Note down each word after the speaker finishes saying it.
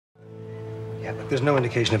Yeah, look, there's no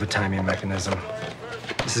indication of a timing mechanism.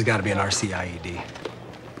 This has got to be an RCIED.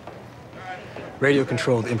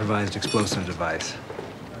 Radio-controlled improvised explosive device.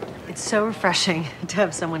 It's so refreshing to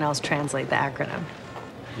have someone else translate the acronym.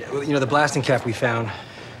 Yeah, well, you know, the blasting cap we found,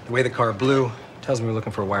 the way the car blew, tells me we're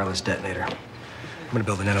looking for a wireless detonator. I'm gonna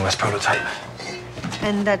build an NOS prototype.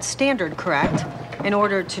 And that's standard, correct? In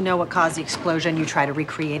order to know what caused the explosion, you try to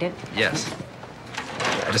recreate it? Yes.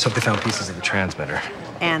 I just hope they found pieces of the transmitter.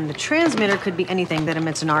 And the transmitter could be anything that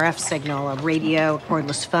emits an RF signal, a radio, a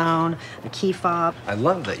cordless phone, a key fob. I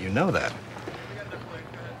love that you know that.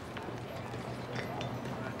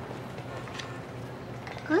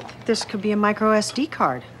 I think this could be a micro SD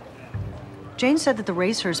card. Jane said that the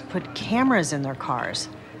racers put cameras in their cars.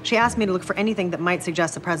 She asked me to look for anything that might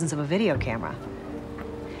suggest the presence of a video camera.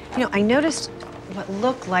 You know, I noticed what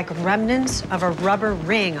looked like remnants of a rubber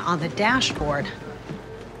ring on the dashboard.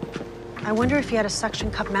 I wonder if he had a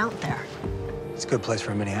suction cup mount there. It's a good place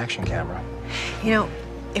for a mini action camera. You know,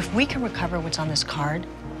 if we can recover what's on this card,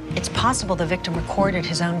 it's possible the victim recorded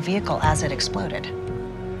his own vehicle as it exploded.